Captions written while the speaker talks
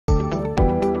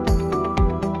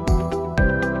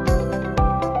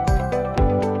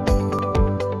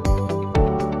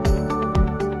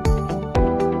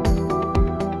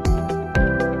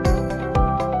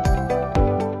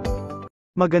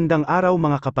Magandang araw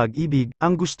mga kapag-ibig,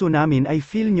 ang gusto namin ay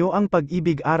feel nyo ang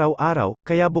pag-ibig araw-araw,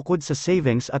 kaya bukod sa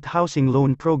savings at housing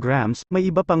loan programs, may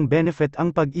iba pang benefit ang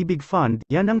Pag-IBIG Fund,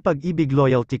 yan ang Pag-IBIG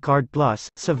Loyalty Card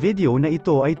Plus. Sa video na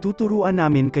ito ay tuturuan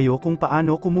namin kayo kung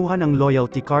paano kumuha ng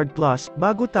Loyalty Card Plus.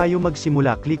 Bago tayo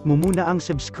magsimula, click mo muna ang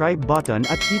subscribe button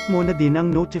at hit mo na din ang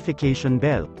notification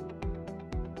bell.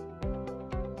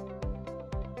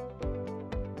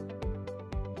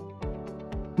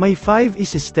 May 5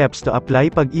 easy steps to apply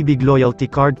Pag-IBIG Loyalty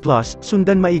Card Plus.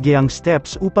 Sundan maigi ang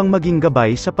steps upang maging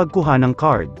gabay sa pagkuha ng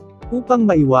card. Upang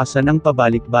maiwasan ang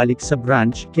pabalik-balik sa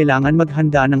branch, kailangan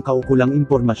maghanda ng kaukulang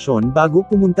impormasyon bago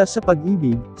pumunta sa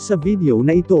Pag-IBIG. Sa video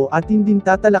na ito atin din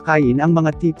tatalakayin ang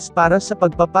mga tips para sa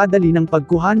pagpapadali ng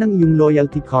pagkuha ng iyong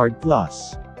Loyalty Card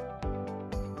Plus.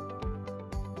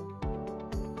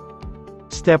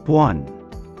 Step 1.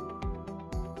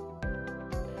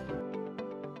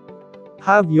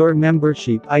 Have your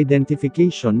membership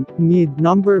identification, MID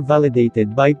number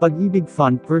validated by Pag-IBIG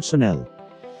Fund personnel.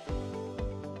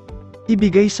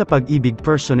 Ibigay sa Pag-IBIG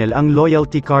personnel ang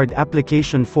Loyalty Card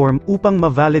Application Form upang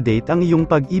ma-validate ang iyong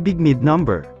Pag-IBIG MID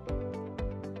number.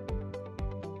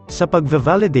 Sa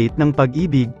pag-validate ng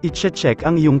Pag-IBIG, i-check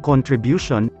ang iyong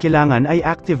contribution, kailangan ay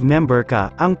active member ka.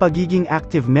 Ang pagiging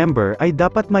active member ay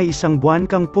dapat may 1 buwan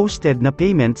kang posted na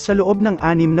payment sa loob ng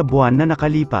 6 na buwan na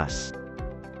nakalipas.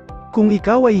 Kung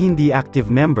ikaw ay hindi active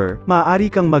member,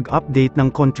 maaari kang mag-update ng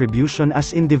contribution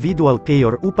as individual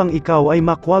payer upang ikaw ay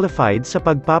ma-qualified sa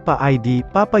pagpapa-ID.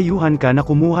 Papayuhan ka na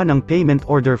kumuha ng payment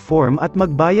order form at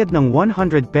magbayad ng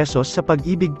 100 pesos sa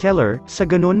Pag-IBIG teller, sa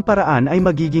ganun paraan ay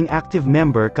magiging active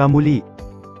member ka muli.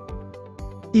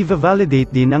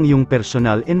 I-validate din ang iyong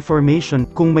personal information.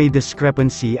 Kung may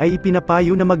discrepancy ay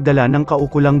ipinapayo na magdala ng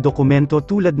kaukulang dokumento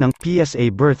tulad ng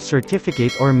PSA birth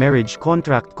certificate or marriage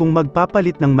contract kung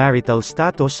magpapalit ng marital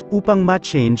status, upang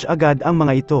ma-change agad ang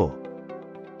mga ito.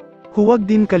 Huwag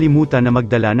din kalimutan na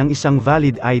magdala ng isang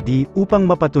valid ID, upang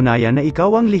mapatunayan na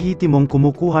ikaw ang lehitimong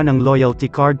kumukuha ng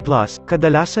Loyalty Card Plus.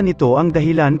 Kadalasan ito ang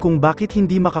dahilan kung bakit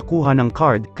hindi makakuha ng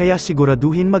card, kaya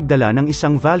siguraduhin magdala ng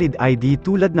isang valid ID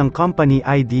tulad ng Company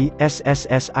ID,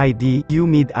 SSS ID,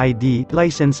 UMID ID,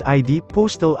 License ID,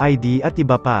 Postal ID at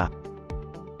iba pa.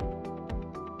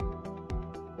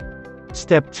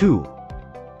 Step 2.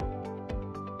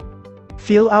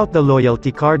 Fill out the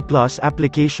Loyalty Card Plus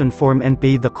application form and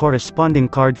pay the corresponding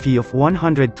card fee of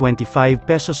 125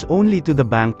 pesos only to the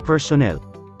bank personnel.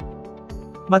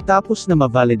 Matapos na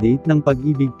ma-validate ng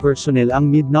Pag-IBIG personnel ang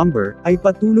MID number, ay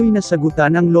patuloy na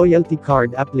sagutan ang Loyalty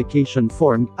Card application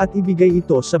form, at ibigay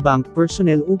ito sa bank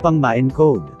personnel upang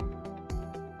ma-encode.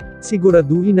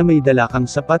 Siguraduhin na may dala kang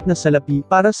sapat na salapi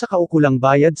para sa kaukulang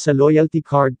bayad sa Loyalty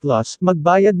Card Plus.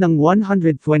 Magbayad ng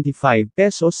 125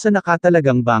 pesos sa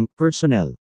nakatalagang bank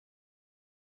personnel.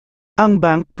 Ang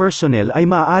bank personnel ay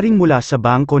maaaring mula sa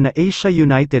bangko na Asia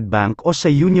United Bank o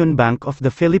sa Union Bank of the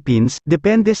Philippines,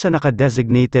 depende sa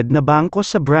nakadesignated na bangko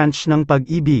sa branch ng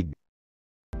Pag-IBIG.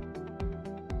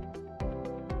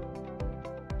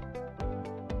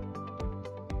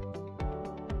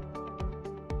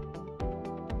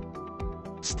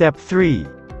 Step 3.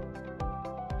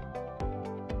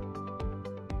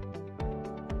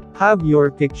 Have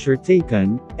your picture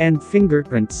taken, and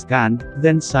fingerprint scanned,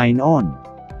 then sign on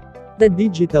the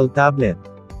digital tablet.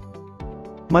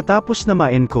 Matapos na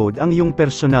ma-encode ang iyong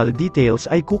personal details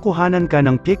ay kukuhanan ka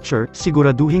ng picture.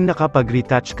 Siguraduhin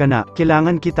nakapag-retouch ka na.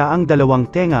 Kailangan kita ang 2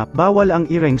 tenga, bawal ang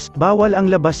earrings, bawal ang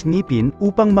labas ngipin,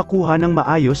 upang makuha ng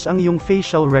maayos ang iyong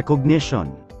facial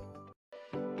recognition.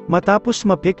 Matapos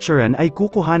ma-picturean ay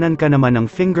kukuhanan ka naman ng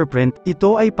fingerprint.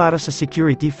 Ito ay para sa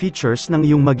security features ng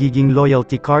iyong magiging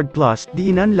Loyalty Card Plus.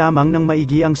 Diinan lamang ng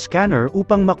maigi ang scanner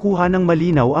upang makuha ng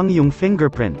malinaw ang iyong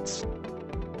fingerprints.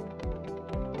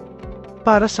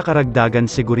 Para sa karagdagan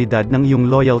seguridad ng iyong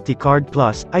Loyalty Card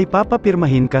Plus, ay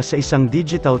papapirmahin ka sa isang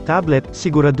digital tablet.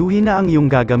 Siguraduhin na ang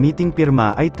iyong gagamiting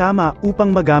pirma ay tama,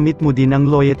 upang magamit mo din ang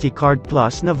Loyalty Card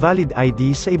Plus na valid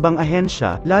ID sa ibang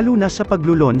ahensya, lalo na sa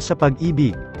paglulon sa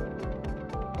Pag-IBIG.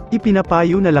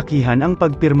 Ipinapayo na lakihan ang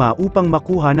pagpirma upang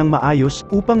makuha ng maayos,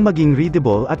 upang maging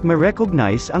readable at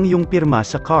ma-recognize ang iyong pirma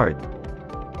sa card.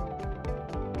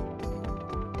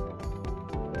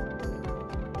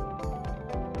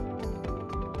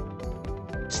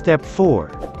 Step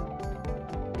 4.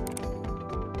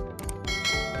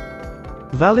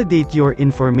 Validate your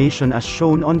information as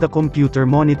shown on the computer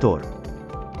monitor.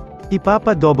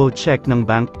 Ipapa-double check ng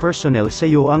bank personnel sa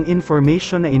iyo ang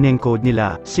information na in-encode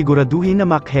nila, siguraduhin na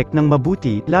makhack ng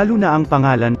mabuti, lalo na ang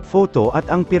pangalan, photo at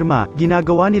ang pirma.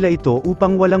 Ginagawa nila ito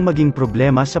upang walang maging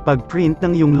problema sa pag-print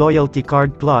ng iyong loyalty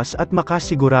card plus at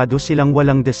makasigurado silang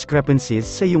walang discrepancies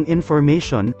sa iyong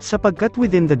information, sapagkat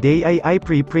within the day ay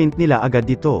pre-print nila agad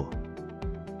ito.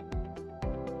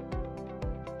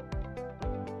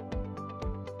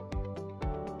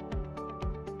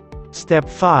 Step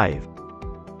 5.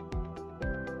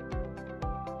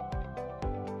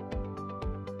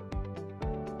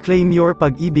 Claim your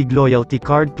Pag-IBIG Loyalty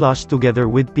Card Plus together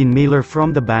with PIN mailer from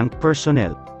the bank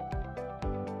personnel.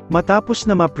 Matapos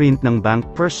na ma-print ng bank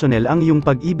personnel ang iyong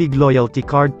Pag-IBIG Loyalty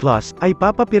Card Plus, ay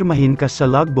papapirmahin ka sa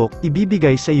logbook,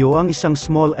 ibibigay sa iyo ang isang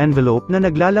small envelope na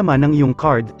naglalaman ng iyong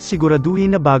card,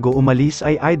 siguraduhin na bago umalis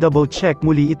ay i-double check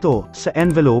muli ito. Sa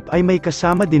envelope ay may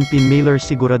kasama din PIN mailer,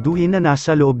 siguraduhin na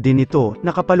nasa loob din ito,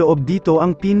 nakapaloob dito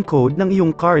ang PIN code ng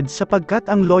iyong card sapagkat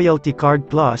ang Loyalty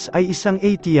Card Plus ay isang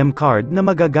ATM card na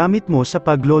magagamit mo sa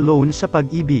paglo-loan sa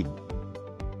Pag-IBIG.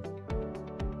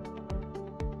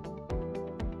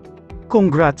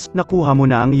 Congrats! Nakuha mo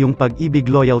na ang iyong Pag-IBIG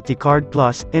Loyalty Card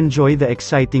Plus. Enjoy the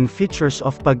exciting features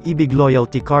of Pag-IBIG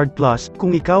Loyalty Card Plus.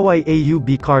 Kung ikaw ay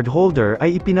AUB card holder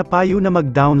ay ipinapayo na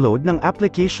mag-download ng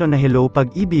application na Hello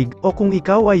Pag-IBIG, o kung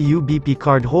ikaw ay UBP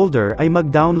card holder ay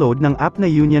mag-download ng app na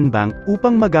Union Bank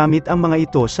upang magamit ang mga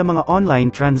ito sa mga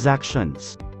online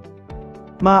transactions.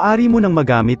 Maaari mo nang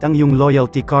magamit ang iyong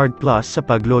Loyalty Card Plus sa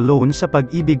paglo-loan sa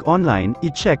Pag-IBIG online.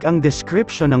 I-check ang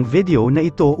description ng video na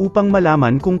ito upang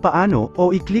malaman kung paano,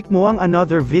 o i-click mo ang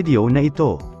another video na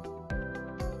ito.